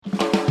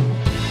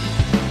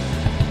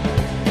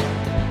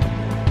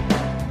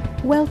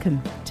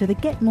Welcome to the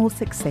Get More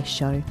Success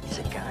Show. He's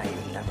a guy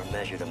who never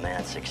measured a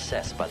man's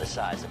success by the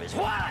size of his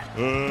what?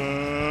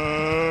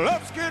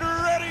 Let's get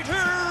ready to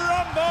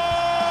rumble!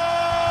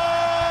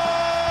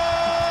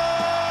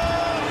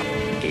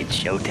 It's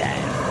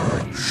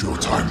showtime.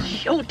 Showtime.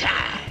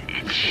 Showtime.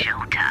 It's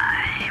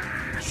showtime.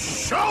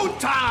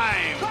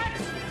 Showtime!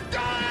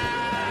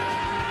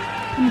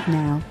 And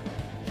now,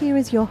 here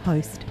is your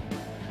host,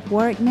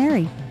 Warwick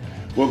Merry.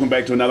 Welcome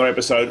back to another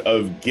episode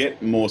of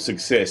Get More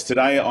Success.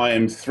 Today I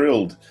am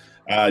thrilled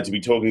to be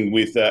talking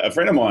with a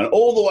friend of mine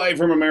all the way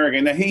from America.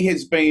 Now, he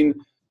has been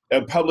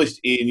published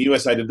in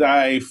USA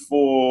Today,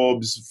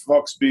 Forbes,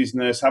 Fox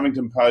Business,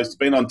 Huffington Post,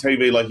 been on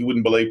TV like you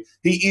wouldn't believe.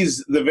 He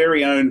is the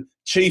very own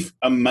Chief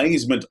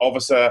Amazement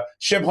Officer,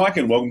 Shep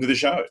Hyken. Welcome to the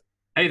show.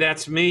 Hey,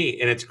 that's me,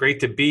 and it's great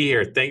to be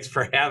here. Thanks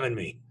for having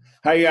me.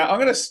 Hey, I'm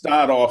going to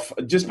start off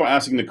just by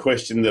asking the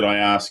question that I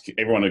ask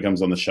everyone who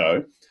comes on the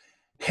show.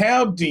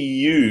 How do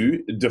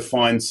you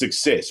define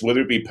success,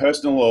 whether it be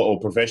personal or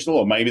professional,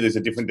 or maybe there's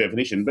a different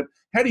definition, but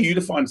how do you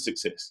define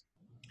success?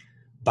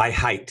 By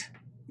height.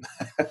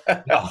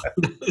 No.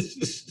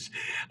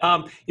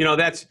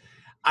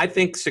 I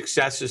think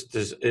success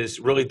is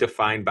really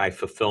defined by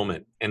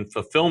fulfillment. And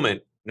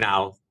fulfillment,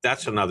 now,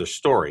 that's another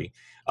story.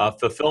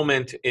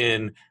 Fulfillment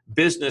in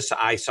business,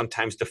 I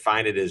sometimes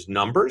define it as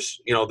numbers,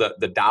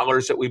 the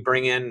dollars that we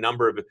bring in,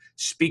 number of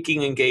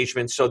speaking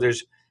engagements. So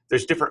there's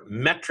different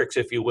metrics,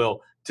 if you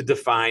will, to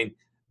define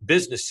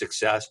business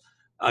success.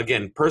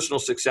 Again, personal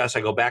success,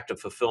 I go back to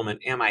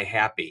fulfillment. Am I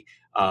happy?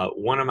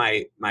 One of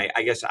I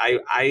guess I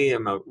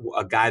am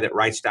a guy that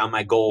writes down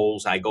my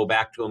goals. I go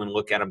back to them and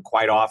look at them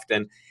quite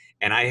often.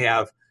 And I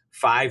have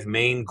 5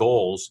 main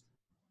goals,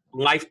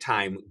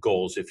 lifetime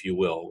goals, if you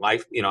will. I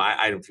don't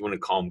know if you want to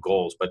call them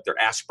goals, but they're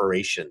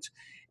aspirations.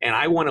 And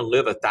I want to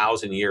live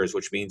 1,000 years,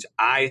 which means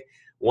I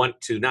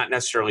want to not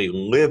necessarily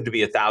live to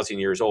be 1,000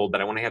 years old,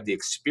 but I want to have the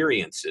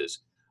experiences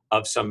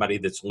of somebody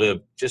that's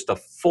lived just a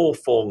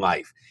full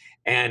life.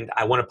 And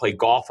I want to play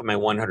golf on my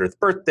 100th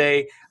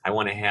birthday. I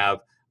want to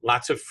have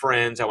lots of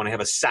friends. I want to have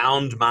a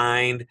sound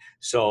mind.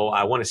 So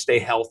I want to stay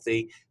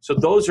healthy. So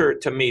those are,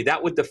 to me,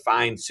 that would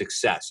define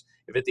success.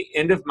 If at the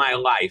end of my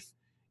life,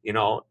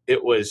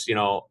 it was,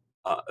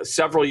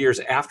 several years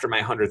after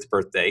my 100th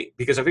birthday,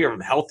 because if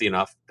I'm healthy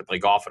enough to play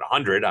golf at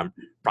 100, I'm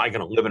probably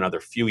going to live another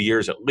few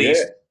years at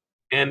least. Yeah.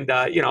 And,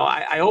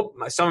 I hope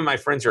some of my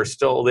friends are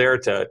still there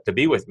to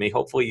be with me.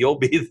 Hopefully you'll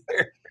be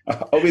there.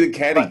 I'll be the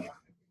caddy.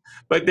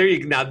 But there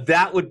you go. Now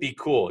that would be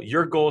cool.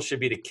 Your goal should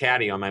be to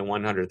caddy on my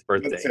 100th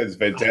birthday. That sounds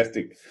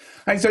fantastic.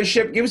 Hey, so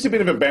Shep, give us a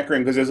bit of a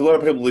background, because there's a lot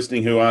of people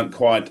listening who aren't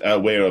quite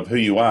aware of who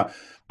you are.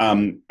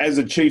 As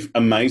a Chief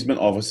Amazement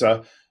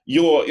Officer,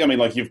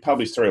 you've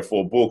published 3 or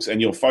 4 books,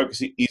 and your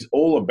focus is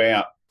all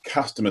about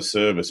customer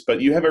service,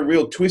 but you have a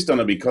real twist on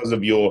it because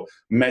of your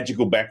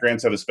magical background,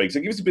 so to speak.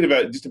 So give us a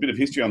bit of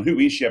history on who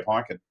is Shep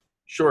Hyken.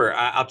 Sure.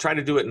 I'll try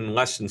to do it in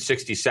less than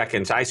 60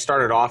 seconds. I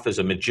started off as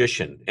a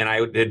magician, and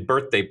I did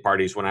birthday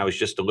parties when I was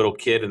just a little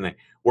kid, and I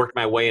worked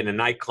my way into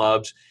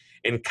nightclubs.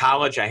 In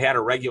college, I had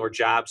a regular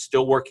job,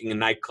 still working in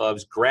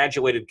nightclubs,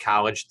 graduated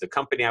college. The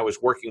company I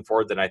was working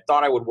for that I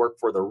thought I would work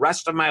for the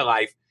rest of my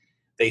life,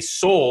 they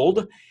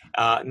sold.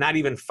 Not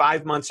even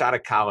 5 months out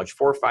of college,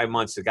 4 or 5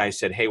 months, the guy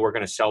said, hey, we're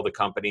going to sell the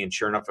company. And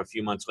sure enough, a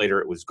few months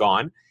later, it was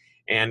gone.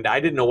 And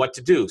I didn't know what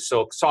to do.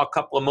 So saw a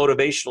couple of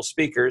motivational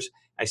speakers.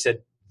 I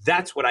said,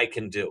 that's what I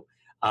can do.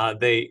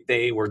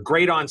 They were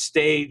great on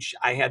stage.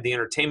 I had the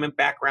entertainment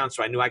background,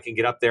 so I knew I could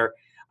get up there.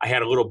 I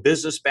had a little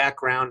business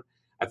background.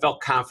 I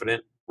felt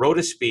confident, wrote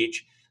a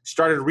speech,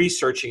 started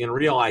researching, and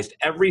realized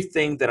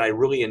everything that I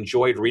really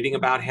enjoyed reading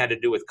about had to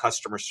do with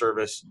customer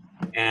service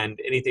and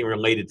anything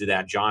related to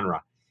that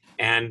genre.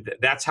 And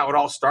that's how it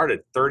all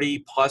started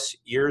 30 plus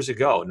years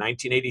ago,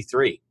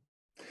 1983.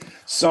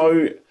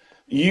 So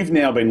you've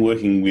now been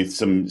working with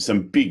some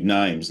big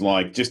names,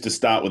 like, just to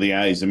start with the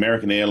A's,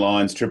 American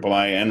Airlines,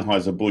 AAA,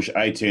 Anheuser-Busch,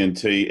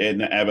 AT&T,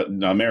 Aetna, Abbott,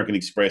 American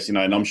Express, and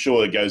I'm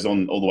sure it goes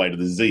on all the way to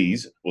the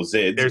Z's or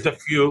Z's. There's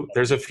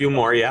a few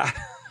more, yeah.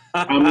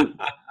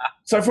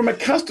 So from a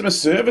customer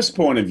service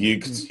point of view,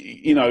 because,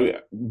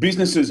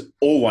 businesses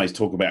always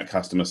talk about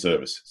customer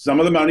service. Some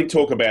of them only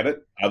talk about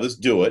it, others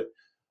do it.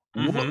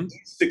 Mm-hmm. What is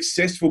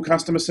successful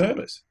customer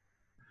service?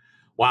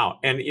 Wow.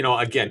 And,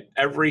 again,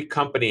 every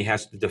company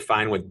has to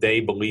define what they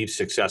believe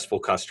successful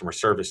customer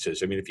service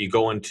is. I mean, if you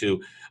go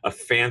into a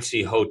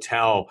fancy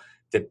hotel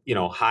that,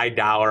 high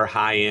dollar,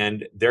 high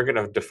end, they're going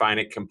to define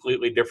it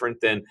completely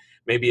different than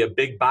maybe a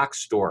big box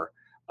store.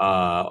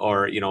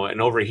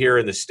 And over here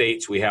in the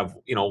States, we have,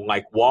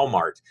 like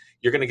Walmart,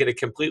 you're going to get a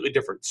completely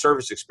different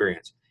service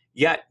experience.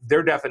 Yet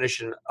their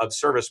definition of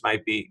service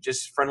might be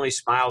just friendly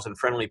smiles and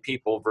friendly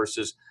people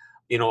versus,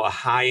 a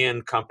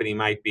high-end company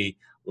might be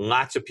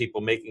lots of people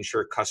making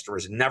sure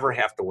customers never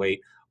have to wait,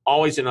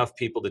 always enough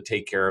people to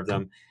take care of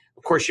them.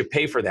 Of course, you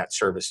pay for that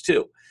service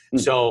too. Mm-hmm.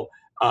 So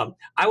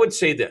I would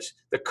say this,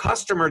 the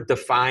customer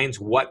defines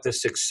what the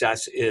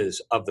success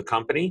is of the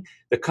company.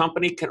 The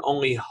company can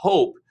only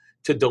hope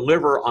to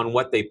deliver on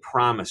what they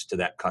promise to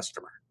that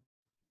customer.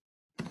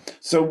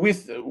 So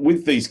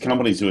with these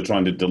companies who are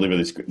trying to deliver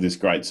this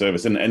great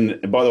service,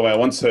 and by the way, I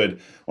once heard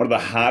one of the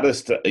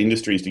hardest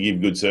industries to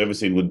give good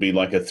service in would be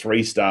like a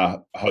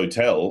 3-star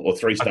hotel or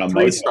 3-star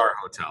motel. 3-star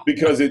hotel.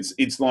 Because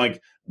it's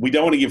like we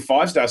don't want to give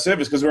 5-star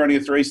service because we're only a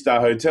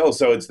 3-star hotel.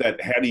 So it's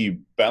that, how do you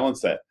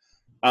balance that?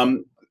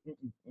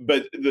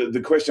 But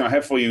the question I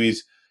have for you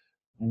is,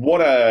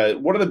 what are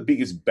the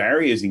biggest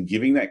barriers in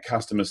giving that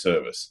customer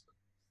service?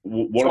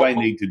 What do they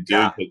need to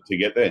do to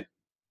get there?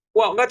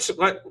 Well,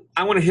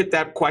 I want to hit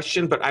that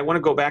question, but I want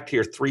to go back to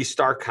your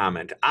 3-star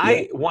comment.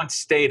 I once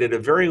stayed at a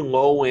very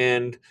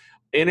low-end,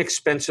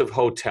 inexpensive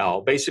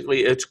hotel.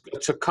 Basically,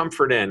 it's a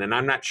Comfort Inn, and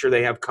I'm not sure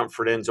they have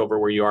Comfort Inns over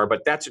where you are,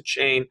 but that's a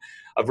chain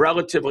of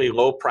relatively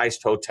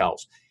low-priced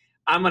hotels.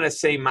 I'm going to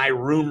say my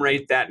room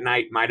rate that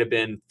night might have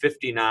been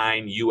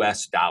 $59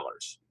 US.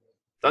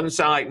 Doesn't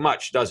sound like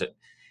much, does it?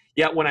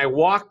 Yet when I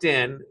walked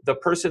in, the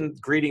person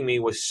greeting me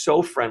was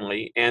so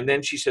friendly. And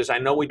then she says, I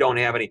know we don't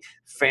have any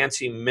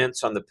fancy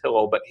mints on the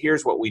pillow, but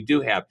here's what we do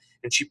have.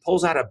 And she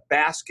pulls out a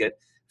basket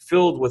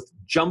filled with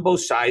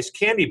jumbo-sized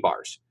candy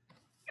bars.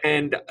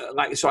 And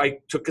so I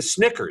took a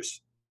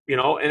Snickers,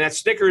 and that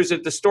Snickers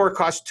at the store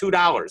cost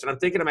 $2. And I'm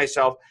thinking to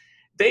myself,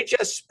 they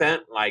just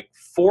spent like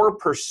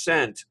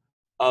 4%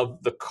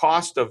 of the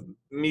cost of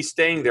me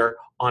staying there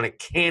on a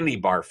candy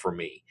bar for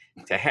me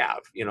to have,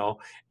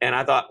 And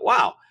I thought,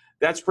 wow,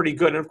 that's pretty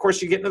good. And of course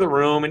you get into the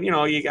room and,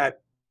 you got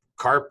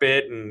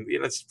carpet and,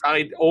 it's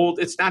probably old.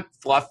 It's not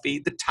fluffy.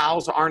 The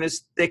towels aren't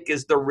as thick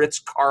as the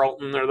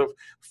Ritz-Carlton or the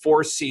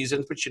Four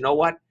Seasons, but you know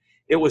what?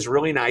 It was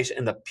really nice.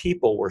 And the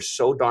people were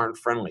so darn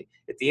friendly.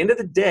 At the end of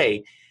the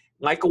day,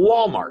 like a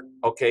Walmart,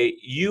 okay,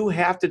 you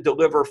have to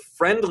deliver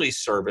friendly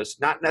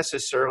service, not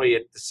necessarily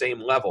at the same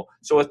level.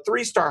 So a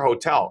 3-star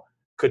hotel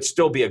could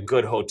still be a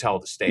good hotel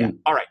to stay at.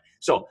 All right.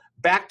 So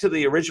back to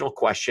the original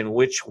question,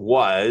 which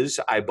was,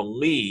 I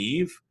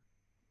believe,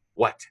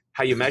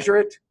 how you measure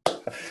it?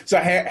 So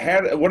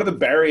what are the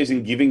barriers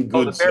in giving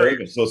good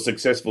service or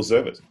successful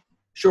service?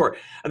 Sure.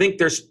 I think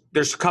there's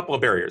a couple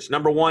of barriers.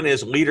 Number one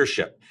is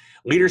leadership.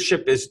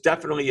 Leadership is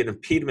definitely an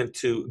impediment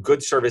to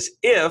good service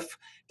if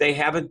they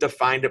haven't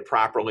defined it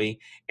properly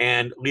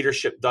and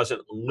leadership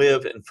doesn't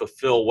live and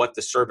fulfill what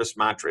the service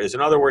mantra is.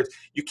 In other words,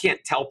 you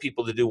can't tell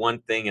people to do one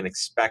thing and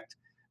expect,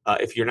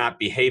 if you're not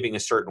behaving a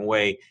certain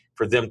way,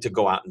 for them to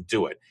go out and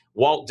do it.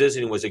 Walt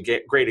Disney was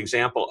a great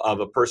example of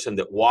a person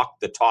that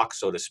walked the talk,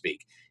 so to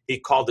speak. He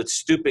called it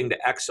stooping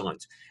to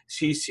excellence.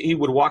 He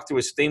would walk through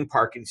his theme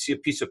park and see a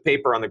piece of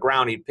paper on the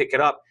ground. He'd pick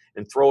it up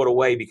and throw it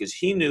away because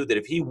he knew that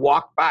if he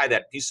walked by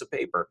that piece of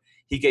paper,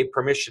 he gave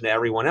permission to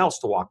everyone else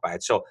to walk by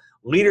it. So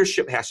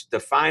leadership has to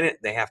define it.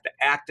 They have to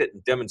act it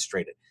and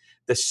demonstrate it.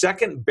 The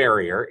second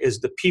barrier is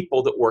the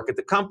people that work at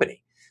the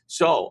company.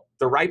 So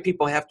the right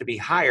people have to be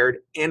hired,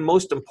 and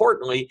most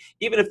importantly,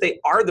 even if they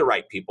are the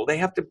right people, they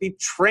have to be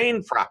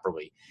trained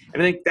properly.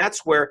 And I think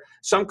that's where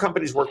some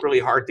companies work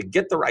really hard to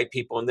get the right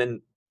people and then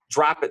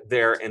drop it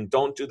there and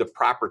don't do the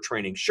proper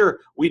training. Sure,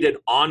 we did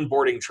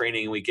onboarding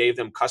training and we gave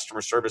them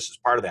customer service as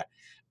part of that.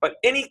 But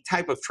any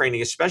type of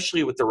training,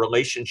 especially with the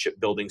relationship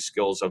building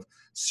skills of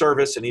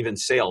service and even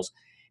sales,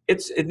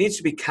 it needs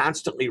to be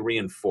constantly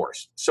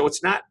reinforced. So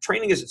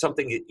training isn't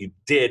something that you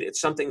did,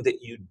 it's something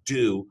that you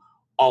do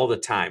all the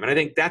time. And I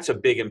think that's a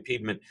big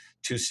impediment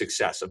to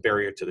success, a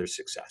barrier to their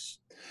success.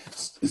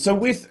 So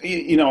with,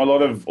 a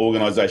lot of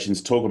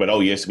organizations talk about,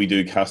 oh, yes, we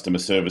do customer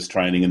service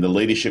training, and the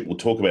leadership will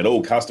talk about,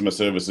 oh, customer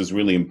service is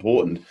really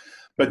important.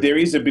 But there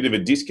is a bit of a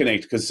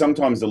disconnect because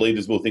sometimes the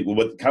leaders will think, well,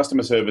 what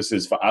customer service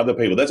is for other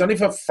people, that's only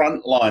for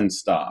frontline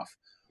staff.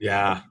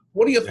 Yeah.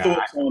 What are your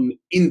thoughts on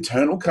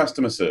internal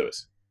customer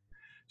service?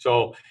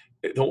 So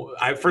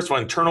first of all,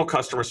 internal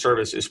customer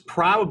service is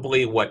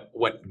probably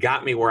what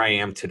got me where I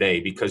am today,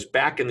 because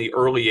back in the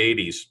early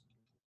 80s,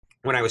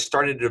 when I was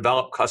starting to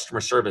develop customer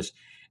service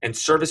and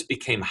service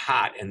became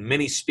hot and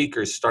many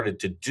speakers started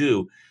to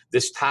do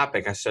this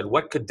topic, I said,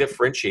 what could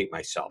differentiate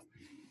myself?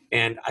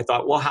 And I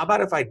thought, well, how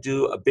about if I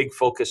do a big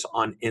focus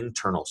on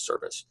internal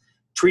service,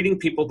 treating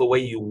people the way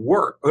you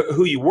work,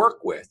 who you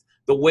work with,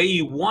 the way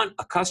you want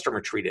a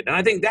customer treated. And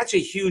I think that's a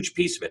huge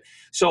piece of it.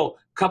 So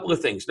a couple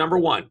of things. Number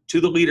one,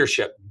 to the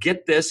leadership,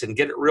 get this and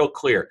get it real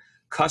clear.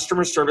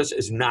 Customer service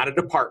is not a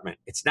department.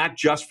 It's not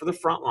just for the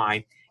front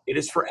line. It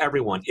is for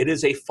everyone. It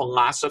is a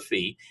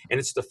philosophy, and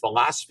it's the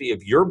philosophy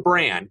of your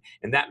brand,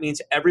 and that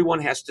means everyone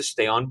has to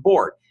stay on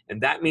board.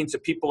 And that means the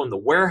people in the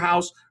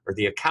warehouse or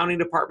the accounting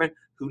department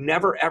who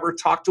never ever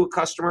talk to a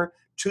customer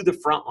to the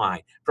front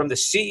line, from the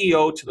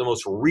CEO to the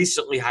most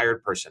recently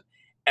hired person.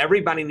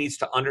 Everybody needs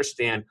to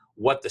understand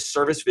what the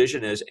service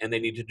vision is, and they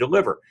need to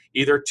deliver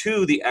either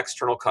to the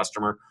external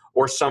customer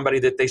or somebody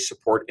that they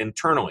support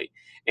internally.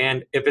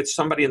 And if it's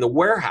somebody in the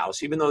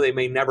warehouse, even though they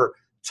may never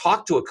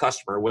talk to a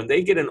customer, when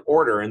they get an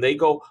order and they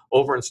go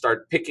over and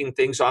start picking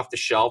things off the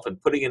shelf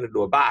and putting it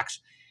into a box,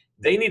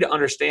 they need to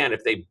understand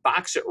if they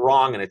box it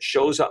wrong and it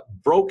shows up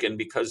broken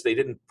because they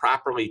didn't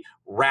properly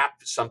wrap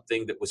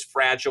something that was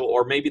fragile,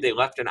 or maybe they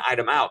left an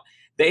item out,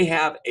 they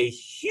have a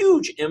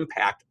huge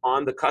impact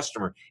on the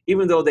customer,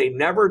 even though they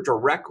never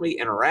directly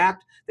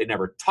interact, they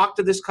never talk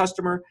to this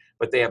customer,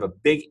 but they have a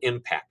big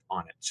impact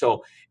on it.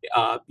 So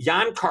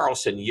Jan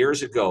Carlson,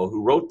 years ago,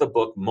 who wrote the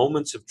book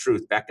Moments of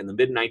Truth back in the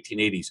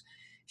mid-1980s,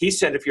 he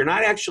said, if you're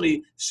not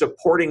actually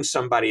supporting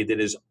somebody that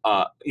is,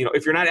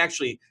 if you're not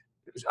actually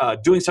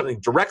doing something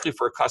directly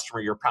for a customer,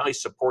 you're probably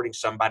supporting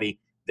somebody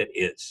that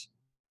is.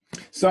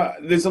 So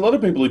there's a lot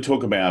of people who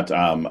talk about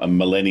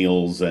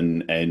millennials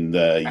and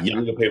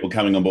younger people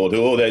coming on board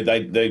who,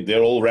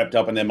 they're all wrapped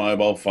up in their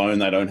mobile phone.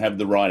 They don't have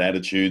the right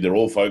attitude. They're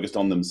all focused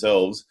on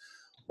themselves.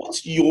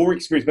 What's your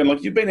experience been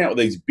like? You've been out with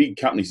these big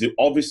companies who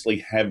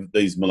obviously have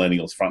these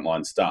millennials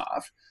frontline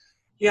staff.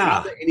 Yeah.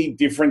 Are there any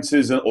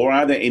differences or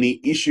are there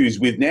any issues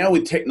with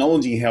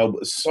technology, how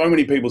so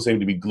many people seem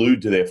to be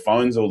glued to their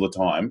phones all the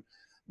time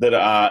that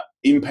are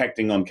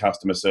impacting on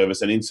customer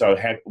service? And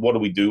what do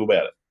we do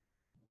about it?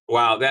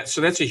 Wow, that's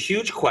a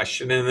huge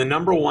question, and the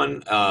number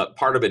one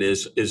part of it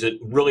is it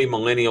really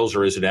millennials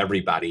or is it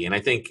everybody? And I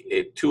think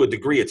to a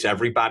degree it's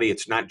everybody.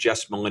 It's not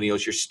just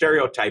millennials. You're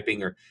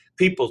stereotyping, or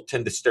people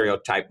tend to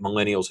stereotype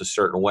millennials a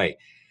certain way.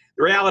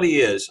 The reality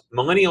is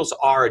millennials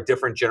are a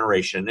different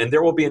generation, and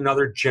there will be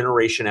another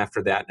generation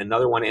after that, and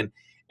another one.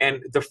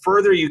 And the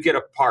further you get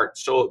apart,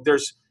 so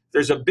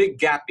there's a big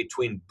gap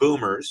between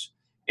boomers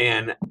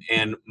and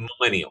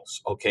millennials,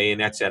 okay? And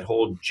that's that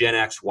whole Gen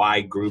X, Y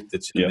group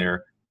that's in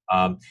there.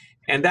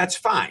 And that's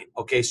fine.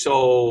 Okay.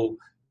 So,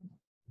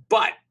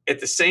 but at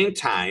the same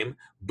time,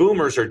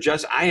 boomers are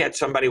I had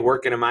somebody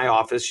working in my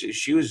office.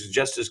 She was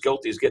just as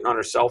guilty as getting on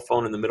her cell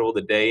phone in the middle of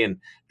the day and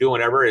doing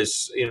whatever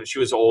she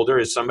was older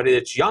as somebody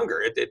that's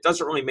younger. It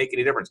doesn't really make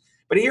any difference.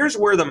 But here's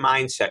where the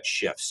mindset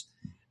shifts.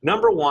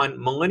 Number one,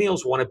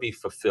 millennials want to be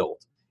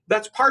fulfilled.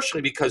 That's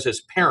partially because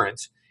as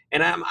parents,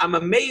 and I'm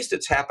amazed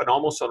it's happened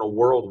almost on a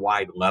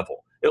worldwide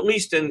level, at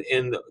least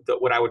in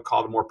what I would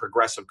call the more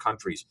progressive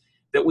countries,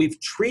 that we've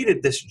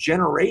treated this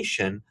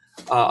generation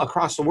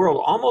across the world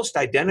almost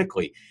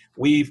identically.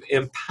 We've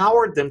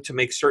empowered them to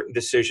make certain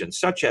decisions,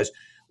 such as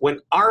when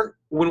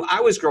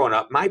I was growing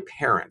up, my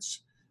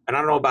parents, and I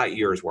don't know about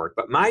yours, Work,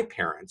 but my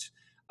parents,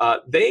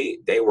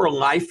 they were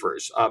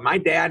lifers. My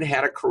dad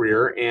had a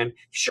career, and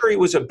sure, he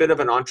was a bit of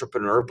an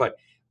entrepreneur, but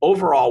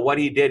overall, what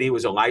he did, he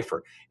was a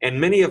lifer.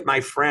 And many of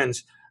my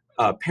friends'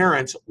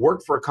 parents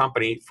worked for a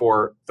company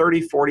for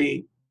 30,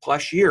 40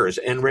 plus years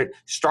and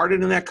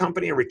started in that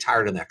company and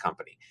retired in that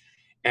company.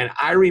 And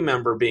I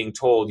remember being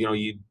told,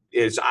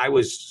 as I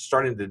was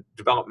starting to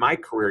develop my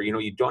career,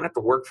 you don't have to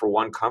work for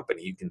one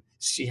company. You can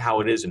see how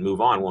it is and move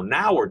on. Well,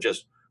 now we're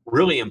just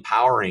really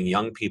empowering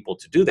young people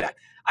to do that.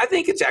 I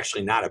think it's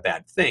actually not a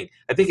bad thing.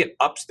 I think it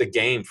ups the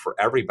game for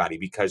everybody,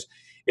 because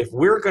if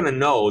we're going to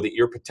know that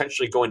you're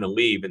potentially going to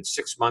leave in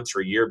 6 months or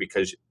a year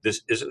because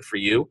this isn't for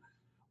you,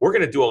 we're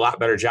going to do a lot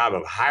better job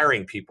of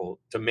hiring people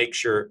to make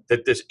sure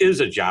that this is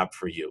a job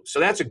for you. So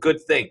that's a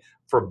good thing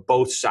for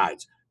both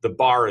sides. The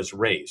bar is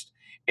raised.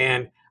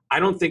 And I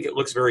don't think it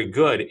looks very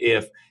good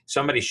if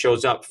somebody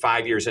shows up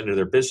 5 years into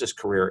their business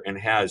career and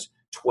has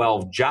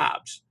 12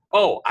 jobs.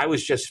 Oh, I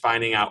was just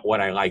finding out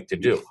what I like to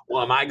do.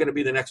 Well, am I going to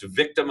be the next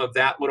victim of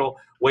that little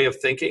way of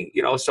thinking?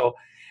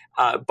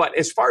 But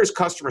as far as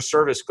customer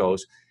service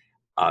goes,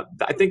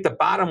 I think the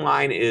bottom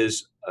line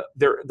is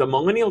the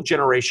millennial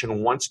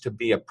generation wants to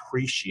be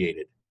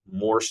appreciated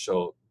more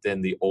so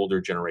than the older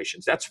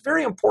generations. That's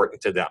very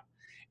important to them.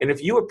 And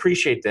if you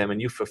appreciate them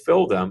and you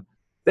fulfill them,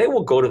 they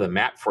will go to the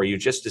mat for you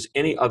just as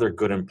any other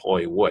good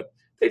employee would.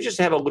 They just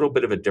have a little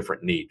bit of a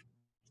different need.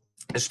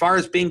 As far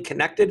as being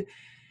connected,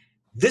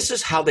 this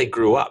is how they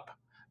grew up.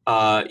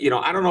 I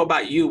don't know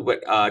about you, but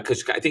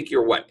because I think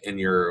you're in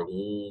your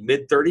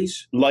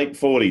mid-30s? Late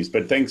 40s,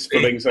 but thanks for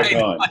being so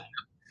kind.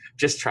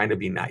 Just trying to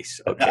be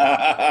nice.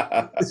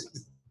 Okay.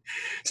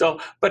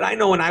 But I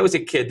know when I was a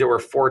kid, there were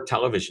 4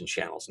 television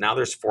channels. Now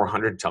there's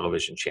 400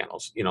 television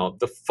channels.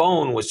 The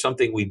phone was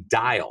something we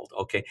dialed.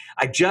 Okay.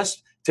 I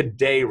just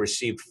today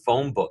received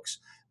phone books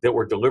that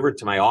were delivered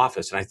to my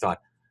office. And I thought,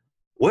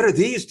 what are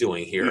these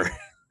doing here?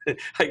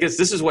 I guess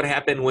this is what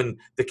happened when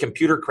the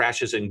computer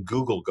crashes and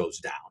Google goes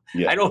down.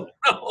 Yeah. I don't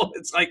know.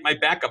 It's like my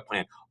backup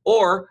plan.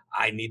 Or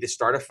I need to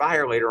start a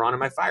fire later on in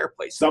my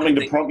fireplace. Something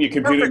to prompt your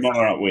computer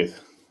monitor up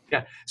with.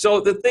 Yeah.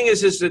 So the thing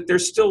is that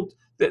there's still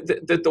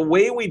the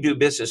way we do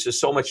business is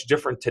so much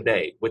different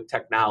today with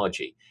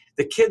technology.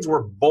 The kids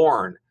were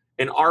born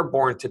and are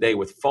born today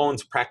with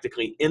phones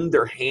practically in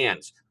their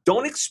hands.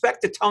 Don't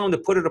expect to tell them to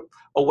put it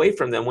away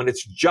from them when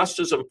it's just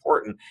as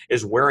important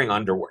as wearing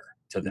underwear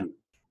to them.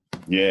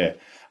 Yeah.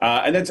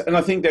 And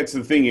I think that's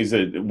the thing, is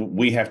that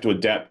we have to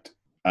adapt,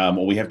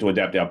 or we have to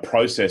adapt our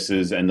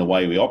processes and the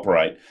way we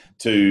operate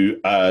to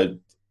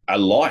a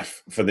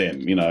life for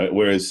them,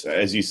 whereas,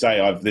 as you say,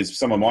 there's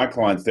some of my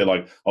clients, they're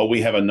like, oh, we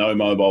have a no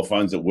mobile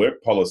phones at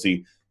work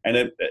policy. And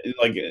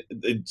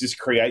it just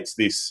creates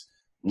this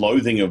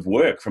loathing of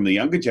work from the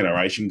younger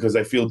generation because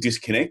they feel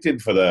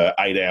disconnected for the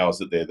 8 hours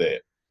that they're there.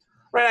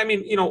 Right. I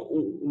mean,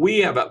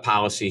 we have a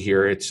policy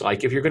here. It's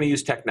like, if you're going to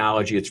use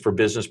technology, it's for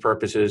business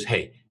purposes.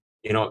 Hey,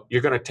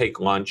 You're going to take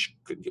lunch.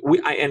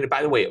 And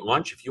by the way, at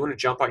lunch, if you want to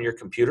jump on your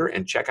computer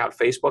and check out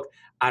Facebook,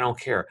 I don't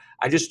care.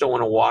 I just don't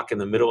want to walk in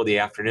the middle of the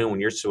afternoon when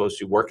you're supposed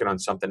to be working on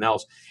something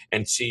else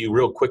and see you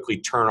real quickly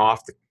turn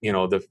off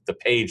the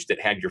page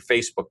that had your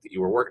Facebook that you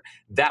were working.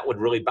 That would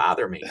really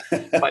bother me.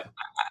 But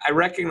I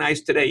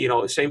recognize today,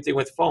 same thing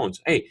with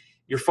phones. Hey,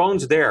 your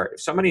phone's there.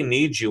 If somebody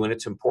needs you and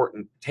it's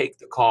important, take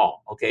the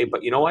call. Okay.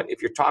 But you know what?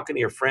 If you're talking to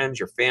your friends,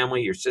 your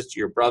family, your sister,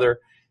 your brother,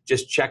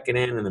 just checking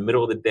in the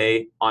middle of the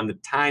day on the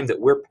time that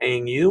we're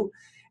paying you,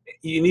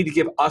 you need to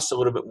give us a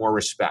little bit more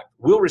respect.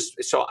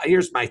 So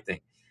here's my thing.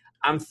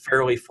 I'm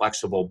fairly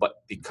flexible,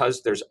 but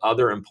because there's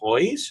other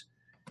employees,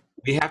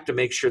 we have to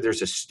make sure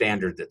there's a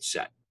standard that's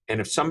set.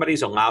 And if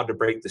somebody's allowed to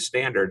break the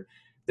standard,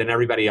 then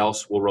everybody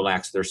else will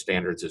relax their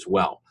standards as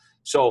well.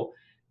 So,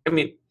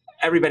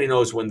 everybody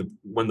knows when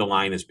the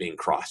line is being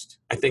crossed.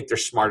 I think they're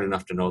smart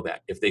enough to know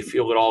that. If they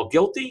feel at all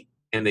guilty,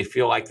 and they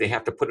feel like they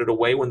have to put it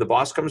away when the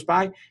boss comes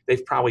by,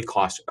 they've probably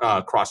crossed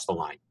the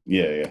line.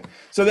 Yeah.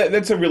 So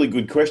that's a really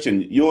good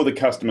question. You're the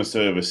customer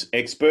service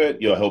expert.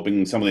 You're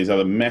helping some of these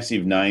other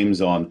massive names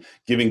on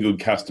giving good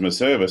customer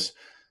service.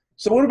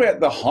 So what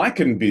about the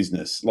hiking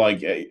business?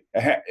 Like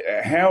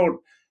how,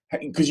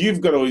 because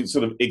you've got to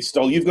sort of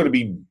you've got to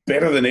be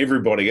better than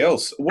everybody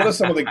else. What are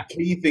some of the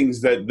key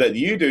things that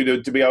you do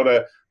to be able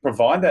to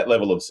provide that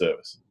level of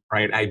service?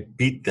 Right, I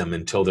beat them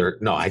until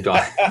no, I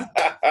don't.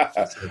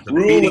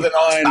 Rule with an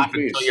iron fist.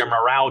 Until your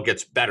morale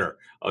gets better.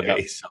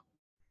 Okay, yep.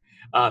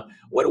 So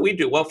what do we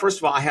do? Well, first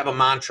of all, I have a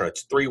mantra.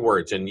 It's 3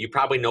 words, and you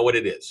probably know what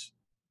it is.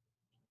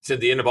 It's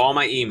at the end of all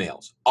my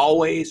emails.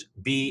 Always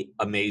be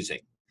amazing.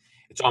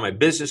 It's on my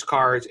business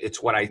cards.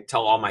 It's what I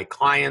tell all my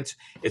clients.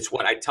 It's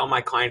what I tell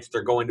my clients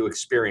they're going to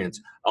experience,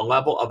 a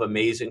level of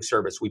amazing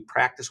service. We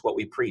practice what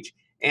we preach.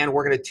 And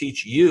we're going to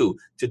teach you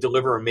to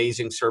deliver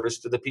amazing service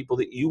to the people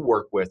that you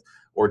work with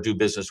or do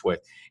business with.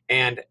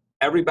 And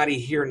everybody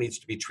here needs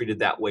to be treated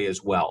that way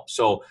as well.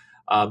 So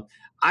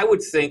I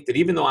would think that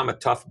even though I'm a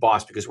tough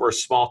boss, because we're a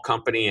small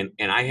company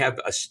and I have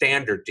a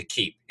standard to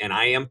keep, and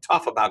I am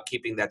tough about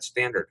keeping that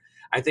standard,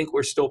 I think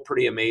we're still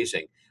pretty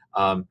amazing.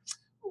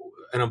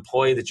 An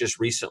employee that just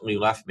recently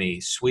left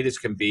me, sweet as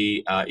can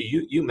be,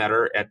 you met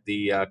her at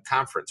the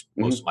conference,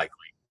 most likely.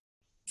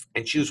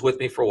 And she was with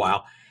me for a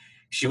while.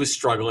 She was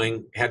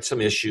struggling, had some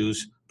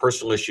issues,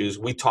 personal issues.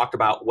 We talked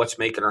about what's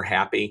making her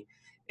happy.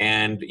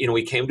 And,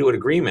 we came to an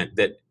agreement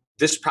that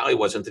this probably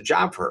wasn't the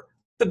job for her.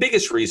 The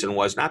biggest reason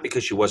was not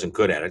because she wasn't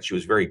good at it. She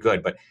was very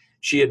good, but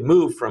she had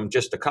moved from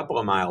just a couple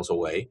of miles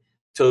away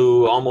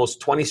to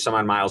almost 20 some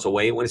odd miles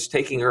away. When it's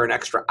taking her an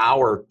extra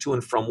hour to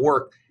and from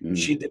work,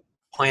 she didn't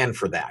plan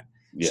for that.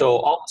 Yeah. So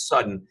all of a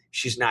sudden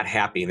she's not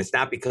happy, and it's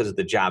not because of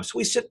the job. So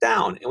we sit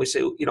down and we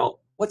say,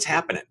 what's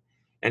happening?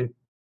 And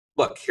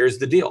look, here's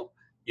the deal.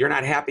 You're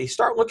not happy.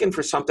 Start looking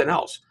for something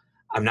else.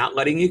 I'm not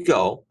letting you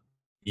go.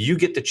 You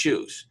get to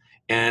choose.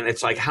 And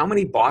it's like, how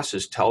many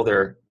bosses tell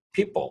their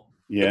people,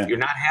 if you're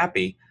not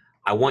happy,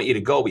 I want you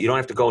to go, but you don't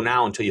have to go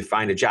now until you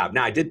find a job.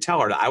 Now, I did tell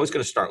her that I was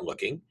going to start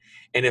looking.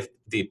 And if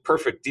the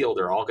perfect deal,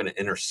 they're all going to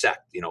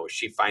intersect. If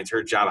she finds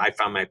her job, I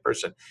found my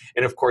person.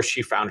 And of course,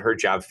 she found her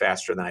job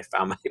faster than I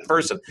found my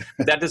person.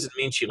 But that doesn't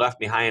mean she left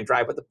me high and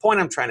dry. But the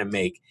point I'm trying to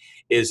make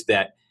is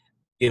that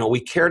we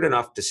cared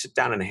enough to sit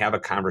down and have a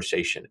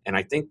conversation. And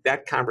I think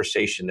that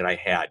conversation that I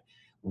had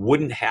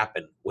wouldn't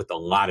happen with a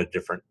lot of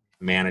different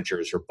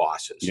managers or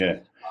bosses. Yeah.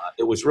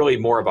 It was really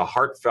more of a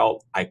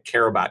heartfelt, I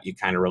care about you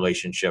kind of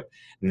relationship,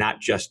 not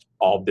just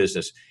all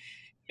business.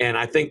 And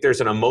I think there's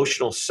an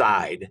emotional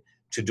side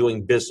to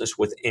doing business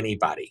with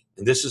anybody.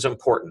 And this is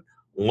important.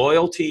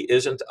 Loyalty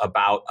isn't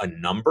about a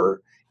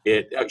number.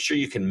 Sure,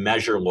 you can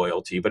measure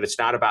loyalty, but it's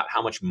not about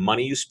how much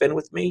money you spend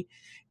with me.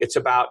 It's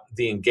about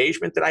the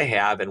engagement that I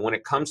have. And when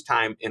it comes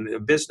time, in a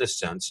business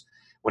sense,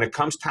 when it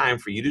comes time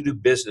for you to do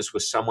business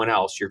with someone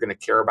else, you're going to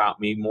care about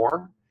me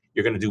more.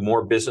 You're going to do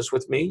more business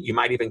with me. You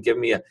might even give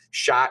me a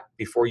shot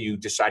before you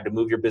decide to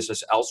move your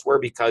business elsewhere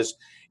because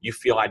you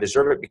feel I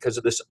deserve it because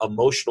of this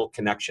emotional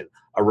connection,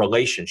 a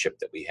relationship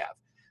that we have.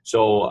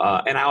 So,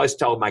 and I always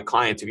tell my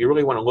clients, if you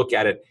really want to look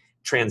at it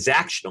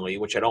transactionally,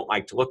 which I don't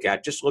like to look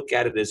at, just look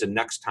at it as a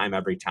next time,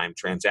 every time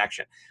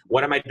transaction.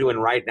 What am I doing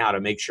right now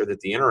to make sure that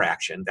the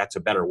interaction, that's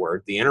a better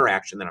word, the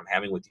interaction that I'm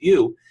having with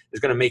you is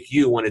going to make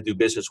you want to do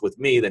business with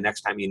me the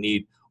next time you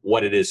need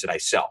what it is that I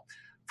sell.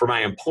 For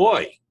my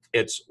employee,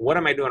 it's what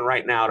am I doing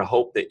right now to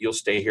hope that you'll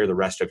stay here the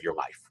rest of your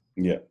life?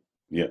 Yeah.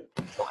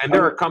 And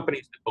there are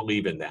companies that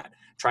believe in that,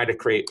 try to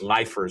create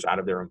lifers out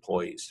of their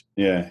employees.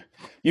 Yeah.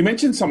 You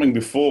mentioned something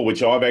before,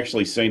 which I've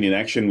actually seen in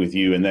action with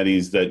you, and that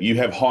is that you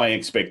have high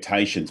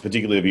expectations,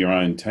 particularly of your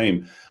own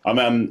team.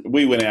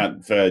 We went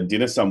out for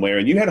dinner somewhere,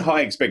 and you had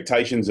high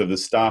expectations of the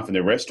staff in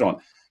the restaurant.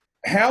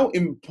 How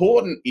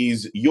important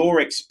is your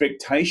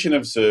expectation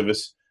of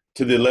service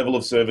to the level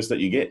of service that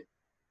you get?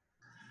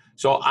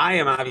 So I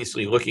am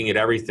obviously looking at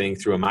everything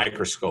through a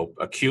microscope,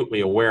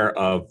 acutely aware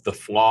of the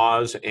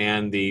flaws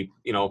and the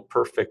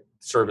perfect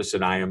service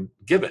that I am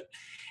given.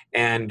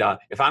 And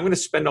if I'm going to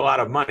spend a lot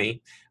of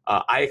money,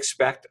 I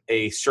expect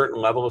a certain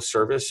level of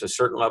service, a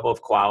certain level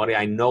of quality.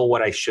 I know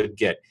what I should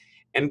get.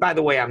 And by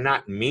the way, I'm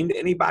not mean to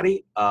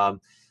anybody.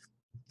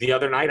 The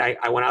other night,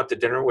 I went out to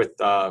dinner with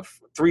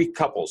 3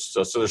 couples.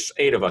 So there's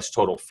 8 of us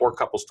total, 4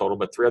 couples total,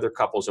 but 3 other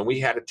couples. And we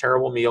had a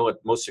terrible meal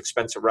at the most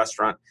expensive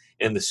restaurant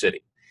in the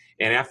city.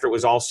 And after it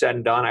was all said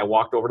and done, I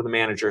walked over to the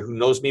manager, who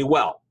knows me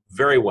well,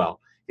 very well.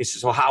 He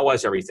says, well, how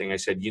was everything? I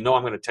said, I'm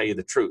going to tell you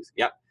the truth.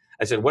 Yep.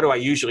 I said, what do I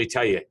usually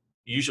tell you?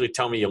 You usually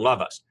tell me you love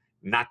us.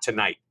 Not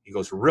tonight. He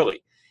goes,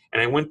 really?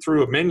 And I went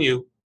through a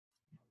menu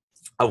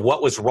of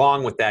what was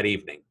wrong with that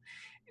evening.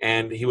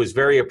 And he was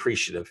very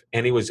appreciative.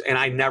 And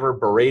I never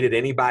berated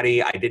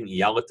anybody. I didn't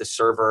yell at the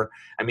server.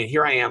 I mean,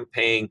 here I am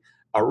paying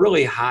a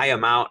really high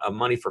amount of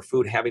money for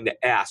food, having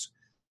to ask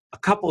a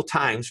couple of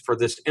times for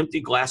this empty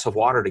glass of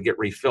water to get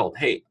refilled.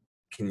 Hey,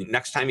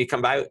 next time you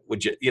come by,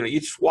 would you, you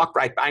just walked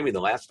right by me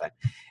the last time.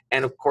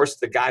 And of course,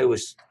 the guy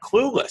was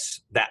clueless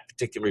that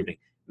particular evening.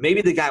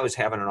 Maybe the guy was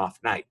having an off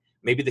night.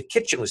 Maybe the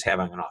kitchen was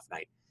having an off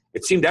night.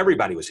 It seemed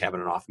everybody was having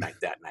an off night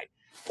that night.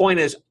 Point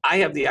is, I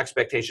have the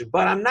expectation,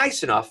 but I'm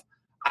nice enough.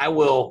 I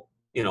will,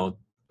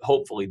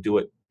 hopefully do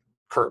it,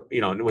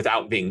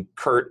 without being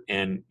curt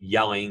and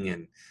yelling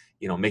and,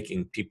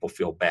 making people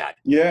feel bad.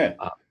 Yeah.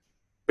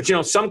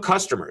 But some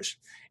customers,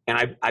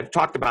 and I've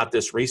talked about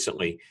this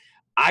recently.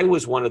 I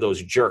was one of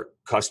those jerk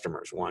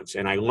customers once,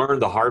 and I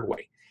learned the hard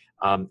way.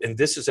 And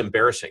this is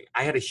embarrassing.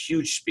 I had a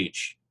huge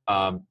speech.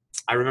 I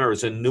remember it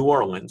was in New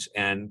Orleans,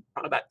 and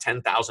probably about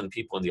 10,000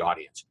 people in the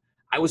audience.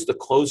 I was the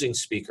closing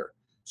speaker.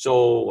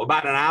 So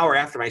about an hour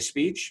after my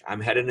speech,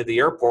 I'm heading to the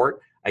airport.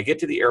 I get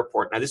to the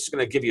airport. Now, this is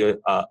going to give you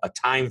a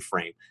time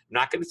frame. I'm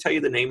not going to tell you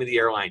the name of the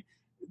airline.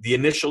 The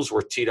initials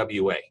were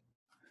TWA.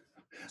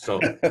 So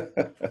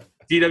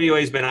TWA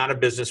has been out of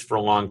business for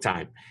a long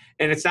time.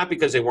 And it's not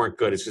because they weren't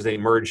good. It's because they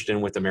merged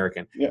in with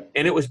American. Yeah.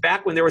 And it was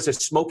back when there was a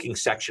smoking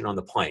section on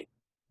the plane.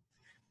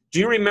 Do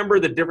you remember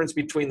the difference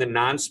between the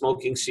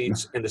non-smoking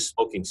seats and the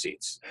smoking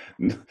seats?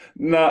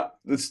 No,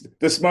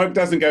 the smoke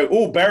doesn't go,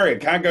 oh, barrier,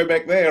 can't go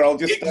back there. I'll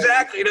just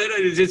Exactly. No,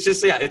 it's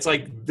just, it's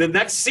like the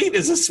next seat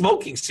is a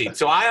smoking seat.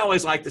 So I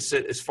always like to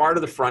sit as far to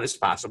the front as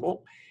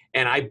possible.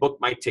 And I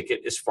booked my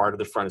ticket as far to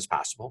the front as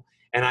possible.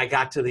 And I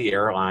got to the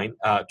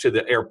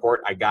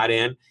airport. I got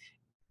in.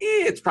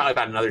 It's probably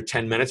about another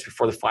 10 minutes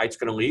before the flight's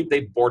going to leave.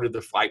 They boarded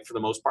the flight for the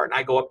most part. And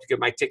I go up to get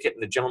my ticket,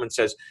 and the gentleman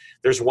says,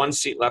 there's 1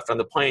 seat left on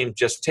the plane.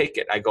 Just take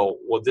it. I go,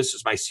 well, this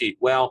is my seat.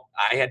 Well,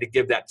 I had to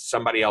give that to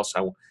somebody else.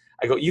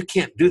 I go, you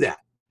can't do that.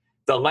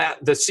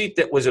 The seat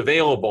that was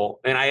available,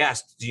 and I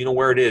asked, do you know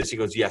where it is? He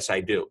goes, yes, I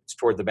do. It's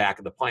toward the back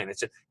of the plane. I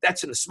said,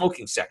 that's in the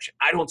smoking section.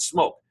 I don't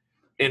smoke.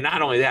 And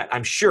not only that,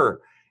 I'm sure,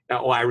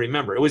 I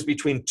remember, it was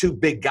between 2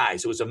 big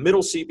guys. It was a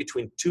middle seat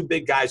between 2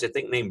 big guys, I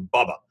think, named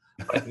Bubba.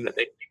 But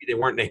they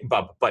weren't named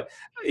Bubba. But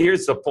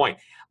here's the point.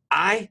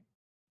 I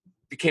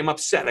became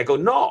upset. I go,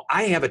 no,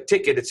 I have a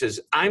ticket. It says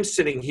I'm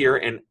sitting here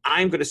and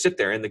I'm going to sit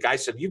there. And the guy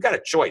said, you've got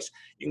a choice.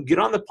 You can get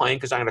on the plane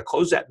because I'm going to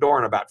close that door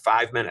in about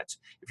 5 minutes.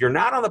 If you're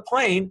not on the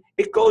plane,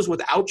 it goes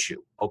without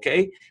you,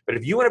 okay? But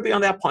if you want to be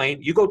on that plane,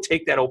 you go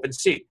take that open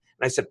seat.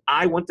 And I said,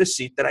 I want the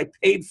seat that I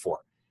paid for.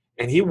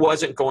 And he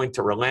wasn't going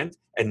to relent,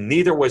 and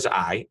neither was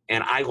I,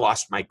 and I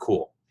lost my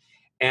cool.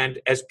 And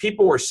as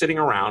people were sitting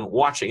around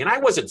watching, and I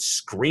wasn't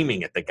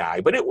screaming at the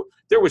guy, but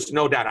there was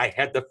no doubt I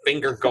had the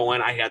finger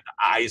going, I had the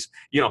eyes,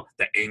 the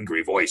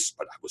angry voice,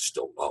 but I was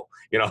still low,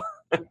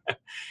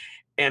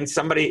 And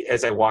somebody,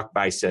 as I walked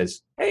by,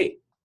 says, hey,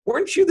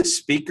 weren't you the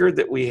speaker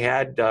that we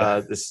had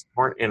this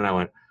morning? And I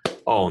went,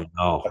 oh,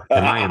 no,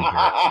 am I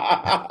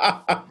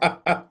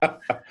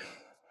embarrassed?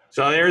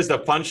 So there's the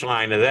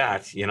punchline of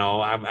that.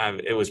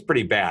 It was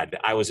pretty bad.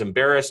 I was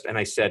embarrassed, and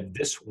I said,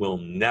 this will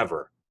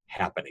never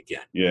happen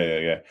again.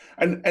 Yeah.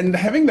 And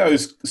having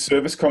those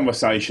service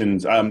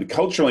conversations,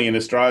 culturally in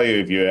Australia,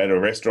 if you're at a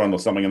restaurant or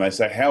something and they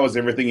say, how is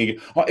everything? You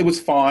go, oh, it was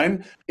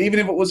fine. Even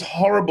if it was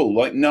horrible,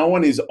 like no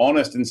one is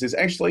honest and says,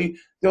 actually,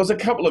 there was a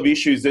couple of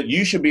issues that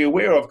you should be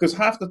aware of, because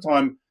half the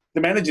time the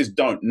managers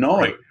don't know.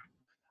 Right.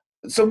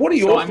 So what are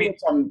your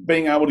thoughts on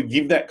being able to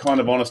give that kind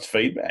of honest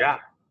feedback? Yeah.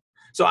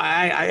 So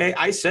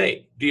I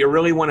say, do you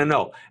really want to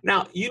know?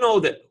 Now,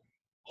 that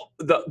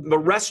the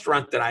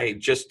restaurant that I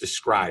just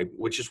described,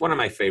 which is one of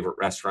my favorite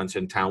restaurants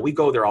in town, we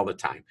go there all the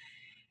time.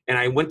 And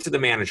I went to the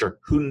manager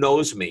who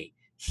knows me.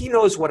 He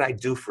knows what I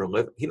do for a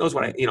living. He knows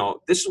what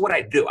this is what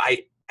I do.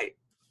 I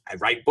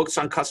write books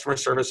on customer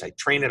service. I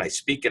train it. I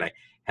speak it. I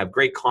have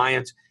great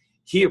clients.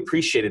 He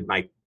appreciated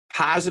my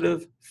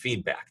positive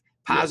feedback.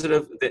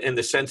 Positive in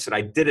the sense that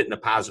I did it in a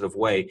positive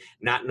way,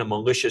 not in a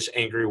malicious,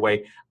 angry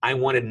way. I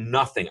wanted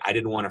nothing. I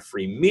didn't want a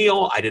free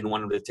meal. I didn't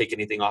want him to take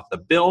anything off the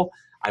bill.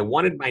 I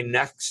wanted my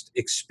next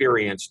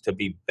experience to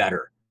be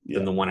better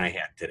than the one I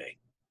had today.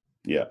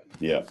 Yeah.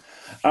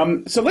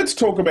 So let's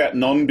talk about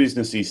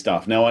non-businessy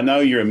stuff. Now, I know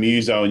you're a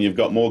muso and you've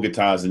got more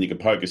guitars than you can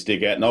poke a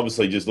stick at, and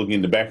obviously just looking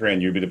in the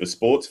background, you're a bit of a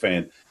sports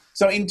fan.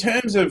 So in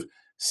terms of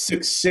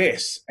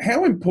success,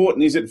 how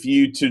important is it for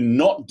you to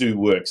not do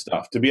work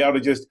stuff, to be able to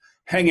just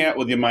hang out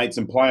with your mates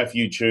and play a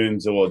few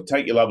tunes or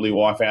take your lovely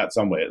wife out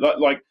somewhere?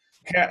 Like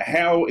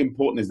how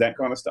important is that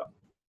kind of stuff?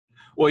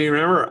 Well, you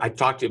remember I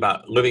talked to you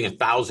about living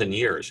 1,000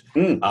 years.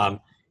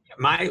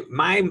 I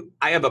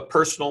have a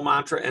personal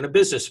mantra and a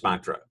business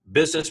mantra.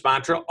 Business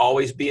mantra,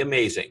 always be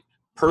amazing.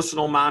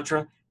 Personal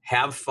mantra,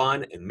 have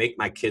fun and make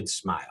my kids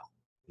smile.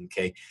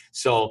 Okay.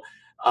 So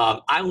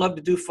I love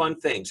to do fun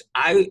things.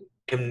 I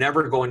am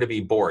never going to be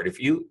bored. If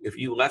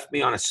you left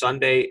me on a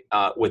Sunday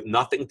with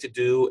nothing to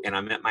do and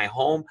I'm at my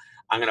home,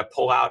 I'm going to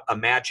pull out a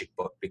magic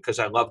book because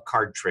I love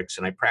card tricks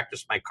and I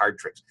practice my card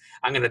tricks.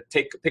 I'm going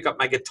to pick up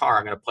my guitar.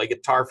 I'm going to play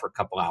guitar for a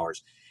couple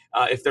hours.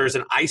 If there's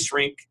an ice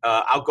rink,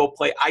 I'll go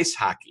play ice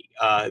hockey.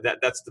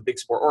 That's the big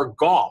sport, or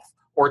golf,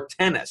 or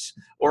tennis,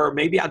 or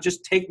maybe I'll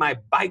just take my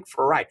bike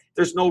for a ride.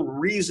 There's no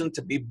reason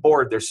to be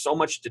bored. There's so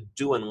much to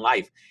do in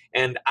life.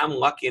 And I'm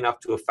lucky enough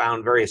to have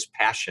found various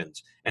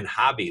passions and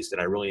hobbies that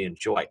I really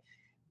enjoy.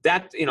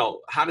 That,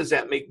 how does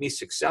that make me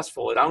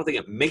successful? I don't think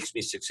it makes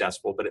me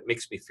successful, but it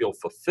makes me feel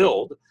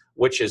fulfilled,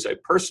 which is a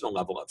personal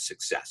level of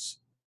success.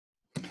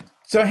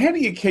 So how do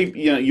you keep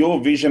your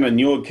vision and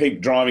you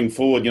keep driving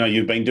forward?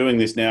 You've been doing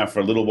this now for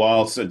a little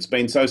while, so it's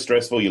been so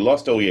stressful. You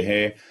lost all your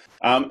hair.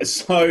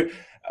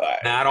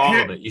 Not all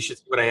of it. You should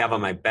see what I have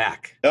on my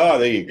back. Oh,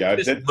 there you go.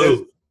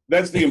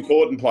 That's the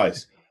important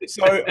place.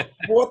 So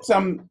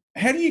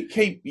how do you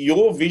keep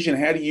your vision?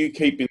 How do you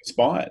keep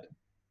inspired?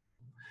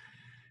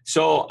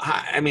 So,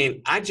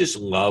 I just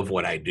love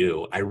what I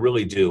do. I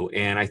really do.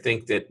 And I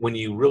think that when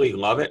you really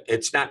love it,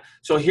 it's not.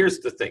 So here's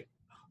the thing.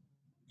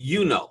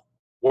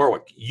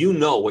 Warwick,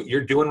 what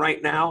you're doing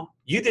right now.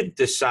 You didn't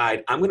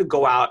decide, I'm going to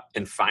go out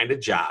and find a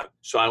job.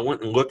 So I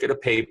went and looked at a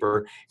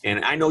paper,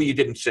 and I know you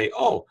didn't say,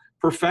 oh,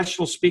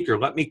 professional speaker,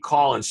 let me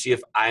call and see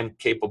if I'm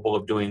capable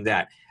of doing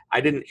that.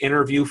 I didn't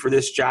interview for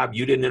this job.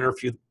 You didn't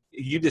interview.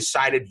 You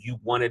decided you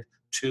wanted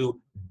to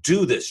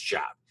do this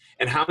job.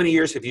 And how many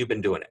years have you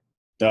been doing it?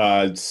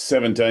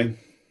 17.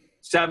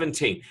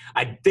 17.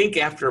 I think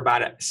after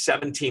about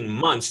 17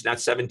 months, not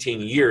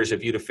 17 years,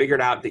 if you'd have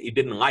figured out that you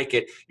didn't like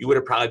it, you would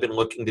have probably been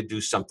looking to do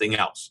something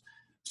else.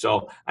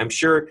 So I'm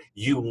sure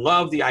you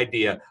love the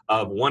idea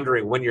of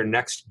wondering when your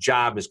next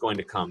job is going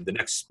to come, the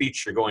next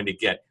speech you're going to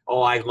get.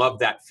 Oh, I love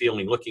that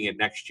feeling looking at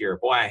next year.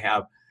 Boy, I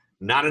have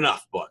not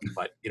enough book,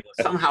 but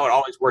somehow it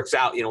always works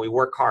out. We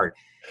work hard.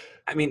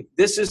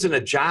 This isn't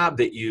a job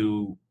that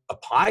you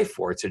apply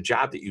for. It's a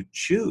job that you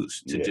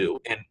choose to do.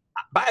 And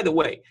by the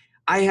way,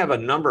 I have a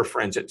number of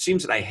friends. It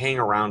seems that I hang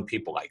around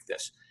people like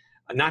this,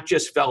 not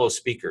just fellow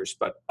speakers,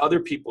 but other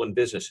people in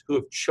business who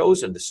have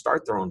chosen to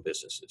start their own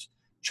businesses,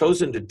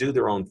 chosen to do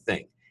their own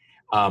thing.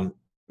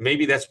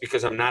 Maybe that's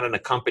because I'm not in a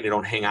company,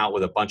 don't hang out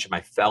with a bunch of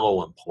my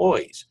fellow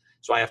employees.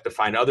 So I have to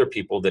find other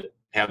people that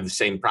have the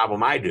same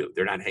problem I do.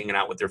 They're not hanging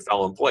out with their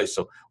fellow employees.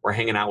 So we're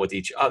hanging out with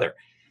each other.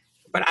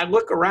 But I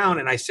look around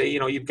and I say,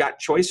 you've got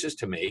choices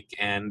to make,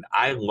 and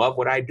I love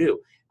what I do.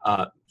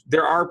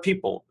 There are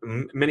people,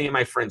 many of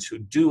my friends who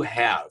do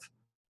have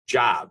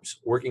jobs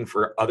working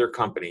for other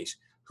companies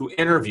who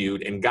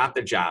interviewed and got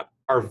the job,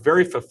 are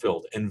very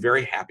fulfilled and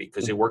very happy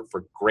because they work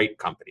for great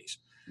companies.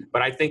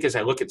 But I think as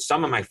I look at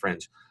some of my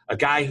friends, a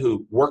guy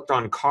who worked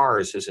on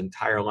cars his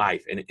entire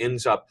life and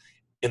ends up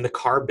in the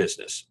car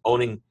business,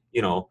 owning,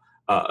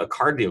 a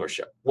car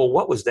dealership. Well,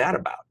 what was that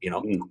about?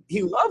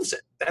 He loves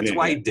it. That's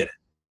why he did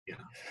it.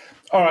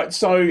 All right.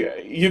 So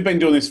you've been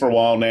doing this for a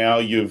while now.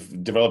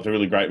 You've developed a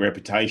really great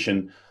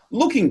reputation.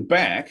 Looking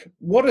back,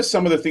 what are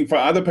some of the things for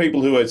other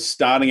people who are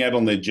starting out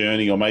on their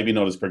journey or maybe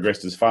not as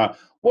progressed as far?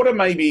 What are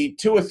maybe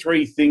 2 or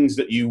 3 things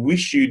that you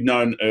wish you'd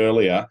known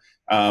earlier?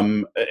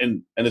 And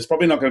it's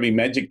probably not going to be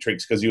magic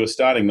tricks because you were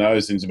starting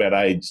those since about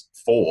age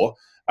 4.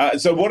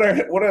 So what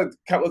are a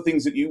couple of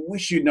things that you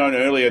wish you'd known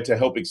earlier to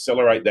help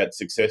accelerate that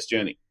success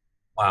journey?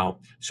 Wow.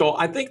 So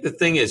I think the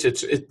thing is,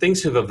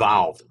 things have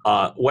evolved.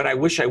 What I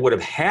wish I would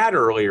have had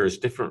earlier is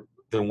different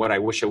than what I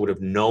wish I would have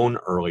known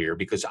earlier,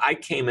 because I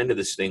came into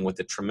this thing with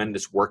a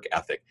tremendous work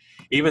ethic.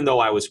 Even though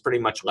I was pretty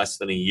much less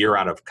than a year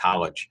out of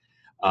college,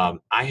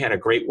 I had a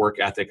great work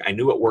ethic. I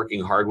knew what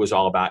working hard was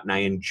all about, and I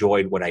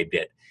enjoyed what I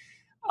did.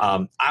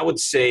 I would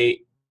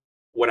say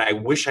what I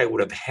wish I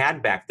would have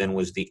had back then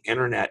was the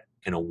internet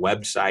and a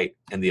website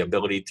and the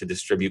ability to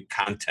distribute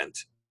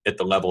content at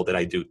the level that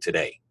I do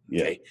today.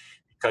 Okay?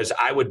 Because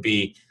I would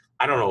be,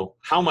 I don't know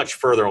how much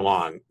further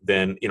along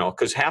than,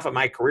 because half of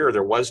my career,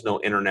 there was no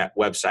internet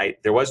website.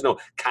 There was no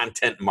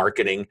content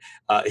marketing.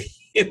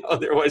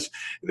 There was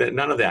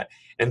none of that.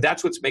 And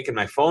that's what's making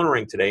my phone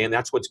ring today. And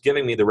that's what's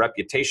giving me the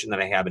reputation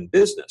that I have in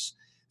business.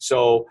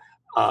 So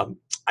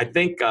I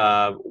think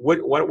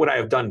what would I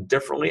have done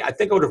differently? I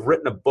think I would have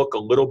written a book a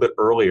little bit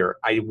earlier.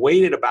 I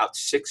waited about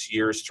 6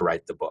 years to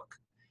write the book.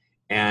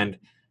 And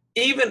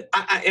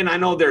I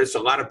know there's a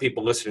lot of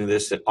people listening to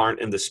this that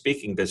aren't in the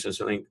speaking business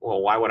and think,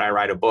 well, why would I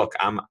write a book?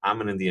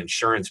 I'm in the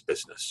insurance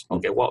business.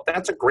 Okay, well,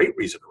 that's a great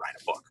reason to write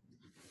a book.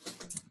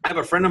 I have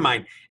a friend of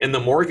mine in the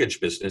mortgage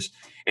business,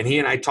 and he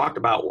and I talked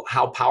about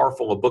how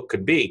powerful a book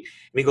could be.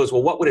 And he goes,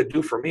 well, what would it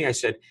do for me? I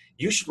said,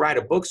 you should write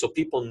a book so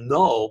people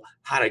know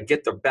how to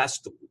get the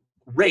best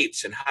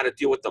rates and how to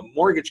deal with the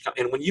mortgage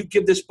company. And when you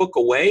give this book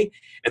away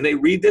and they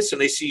read this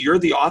and they see you're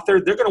the author,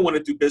 they're going to want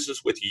to do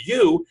business with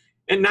you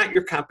and not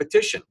your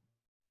competition.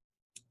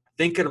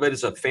 thinking of it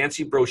as a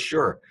fancy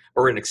brochure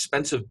or an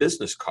expensive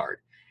business card.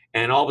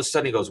 And all of a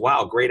sudden he goes,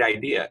 wow, great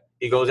idea.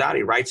 He goes out,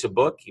 he writes a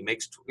book, he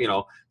makes,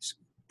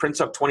 prints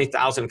up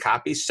 20,000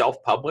 copies,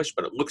 self-published,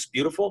 but it looks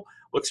beautiful,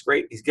 looks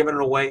great. He's giving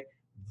it away,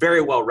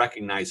 very well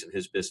recognized in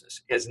his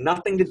business. It has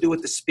nothing to do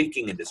with the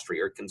speaking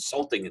industry or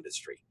consulting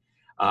industry.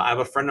 I have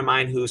a friend of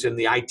mine who's in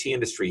the IT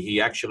industry.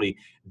 He actually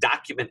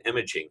document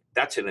imaging.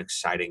 That's an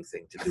exciting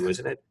thing to do,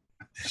 isn't it?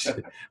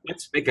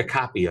 Let's make a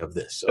copy of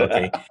this,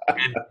 okay?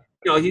 And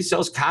he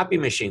sells copy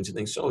machines and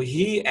things. So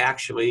he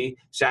actually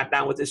sat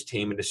down with his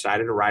team and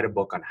decided to write a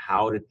book on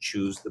how to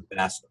choose the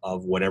best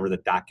of whatever the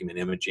document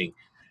imaging,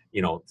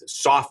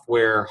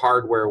 software,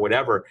 hardware,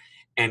 whatever.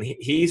 And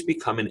he's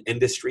become an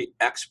industry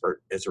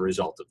expert as a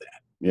result of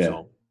that. Yeah.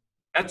 So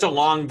that's a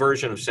long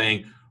version of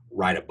saying,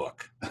 write a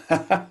book.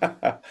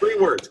 3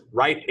 words,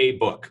 write a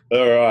book.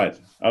 All right.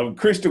 I'm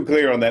crystal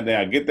clear on that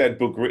now. Get that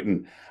book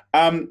written.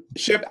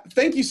 Shep,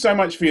 thank you so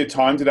much for your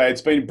time today.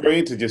 It's been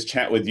brilliant to just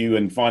chat with you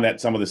and find out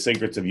some of the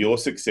secrets of your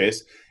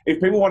success. If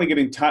people want to get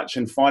in touch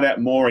and find out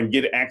more and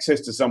get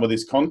access to some of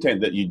this content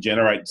that you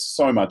generate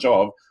so much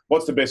of,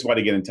 what's the best way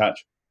to get in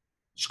touch?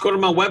 Just go to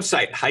my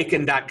website,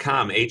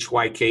 Hyken.com,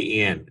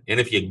 Hyken. And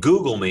if you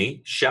Google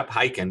me, Shep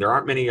Hyken, there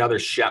aren't many other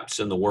Sheps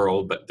in the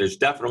world, but there's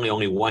definitely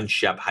only one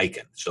Shep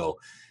Hyken. So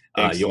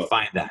you'll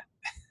find that.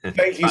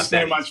 Thank you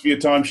so much for your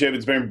time, Shep.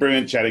 It's been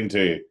brilliant chatting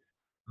to you.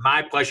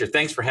 My pleasure.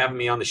 Thanks for having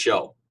me on the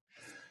show.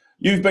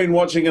 You've been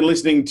watching and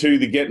listening to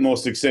the Get More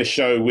Success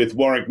Show with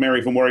Warwick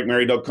Merry from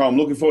WarwickMerry.com.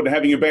 Looking forward to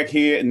having you back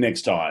here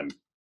next time.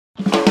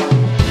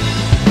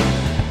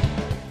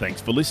 Thanks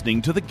for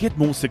listening to the Get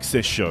More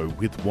Success Show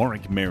with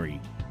Warwick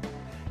Merry.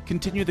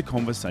 Continue the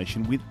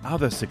conversation with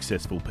other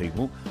successful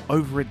people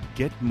over at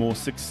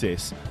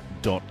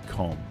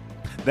getmoresuccess.com.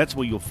 That's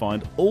where you'll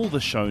find all the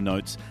show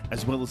notes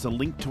as well as a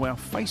link to our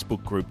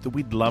Facebook group that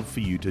we'd love for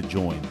you to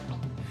join.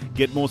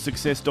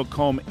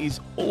 GetMoreSuccess.com is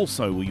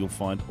also where you'll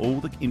find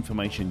all the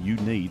information you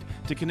need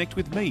to connect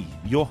with me,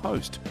 your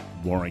host,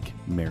 Warwick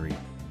Merry.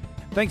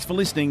 Thanks for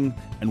listening,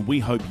 and we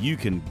hope you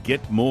can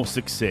get more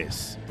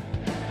success.